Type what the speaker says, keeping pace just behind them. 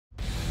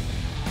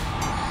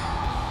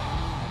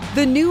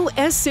The new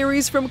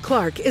S-Series from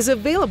Clark is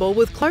available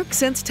with Clark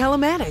Sense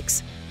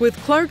Telematics. With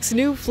Clark's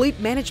new fleet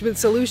management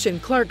solution,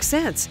 Clark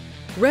Sense,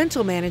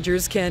 rental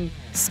managers can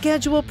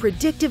schedule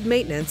predictive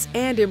maintenance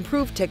and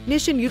improve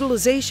technician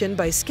utilization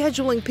by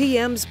scheduling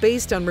PMs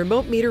based on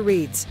remote meter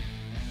reads,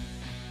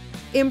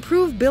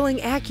 improve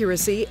billing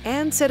accuracy,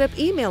 and set up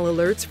email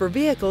alerts for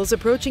vehicles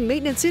approaching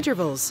maintenance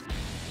intervals,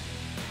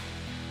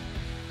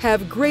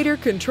 have greater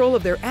control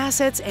of their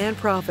assets and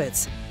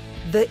profits.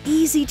 The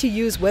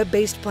easy-to-use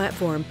web-based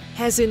platform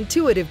has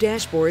intuitive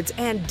dashboards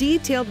and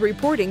detailed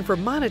reporting for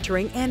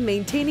monitoring and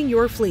maintaining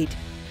your fleet.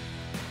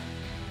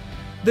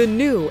 The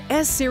new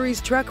S-Series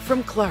truck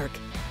from Clark.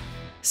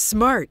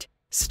 Smart,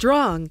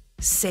 strong,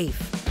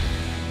 safe.